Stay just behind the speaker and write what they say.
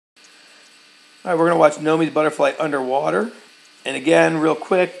All right, we're going to watch Nomi's butterfly underwater. And again, real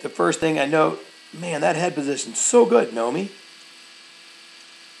quick, the first thing I note, man, that head position, so good, Noemi.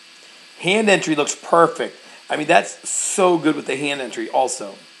 Hand entry looks perfect. I mean, that's so good with the hand entry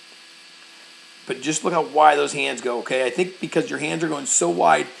also. But just look how wide those hands go, okay? I think because your hands are going so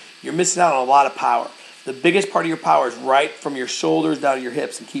wide, you're missing out on a lot of power. The biggest part of your power is right from your shoulders down to your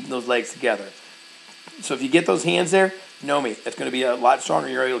hips and keeping those legs together. So if you get those hands there, Noemi, it's going to be a lot stronger.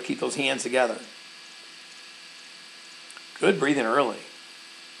 You're able to keep those hands together. Good breathing early.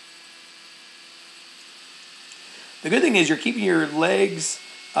 The good thing is you're keeping your legs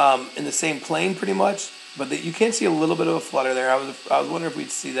in the same plane pretty much, but that you can see a little bit of a flutter there. I was wondering if we'd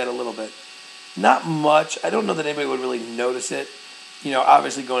see that a little bit. Not much. I don't know that anybody would really notice it. You know,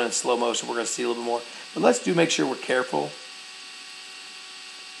 obviously going in slow motion, we're going to see a little bit more. But let's make sure we're careful.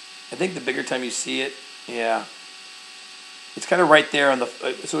 I think the bigger time you see it, yeah. It's kind of right there on the,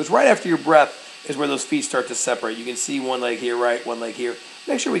 so it's right after your breath is where those feet start to separate. You can see one leg here, right, one leg here.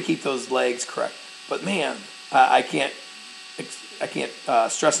 Make sure we keep those legs correct. But man, I can't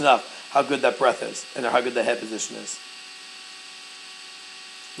stress enough how good that breath is and how good the head position is.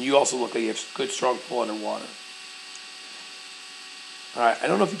 You also look like you have good, strong pull underwater. All right, I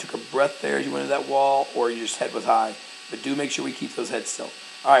don't know if you took a breath there as you went into that wall or your head was high, but do make sure we keep those heads still.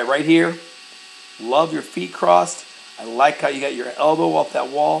 All right, right here, love your feet crossed. I like how you got your elbow off that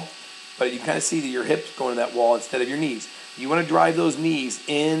wall, but you kind of see that your hips going to that wall instead of your knees. You want to drive those knees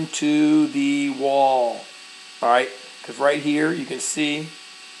into the wall, all right? Because right here, you can see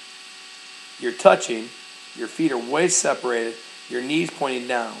you're touching, your feet are way separated, your knees pointing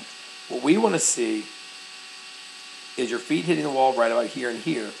down. What we want to see is your feet hitting the wall right about here and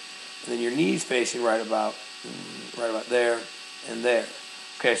here, and then your knees facing right about there and there.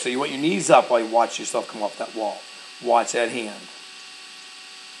 Okay, so you want your knees up while you watch yourself come off that wall. Watch that hand.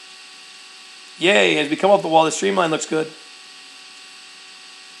 Yay, as we come off the wall, the streamline looks good.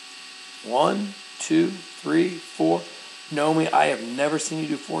 1, 2, 3, 4. Noemi, I have never seen you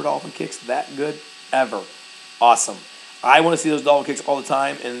do 4 dolphin kicks that good, ever. Awesome. I want to see those dolphin kicks all the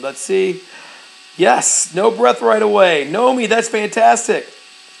time, and let's see. Yes, no breath right away. Noemi, that's fantastic.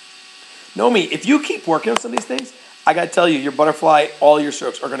 Noemi, if you keep working on some of these things, I got to tell you, your butterfly, all your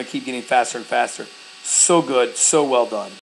strokes are going to keep getting faster and faster. So good, so well done.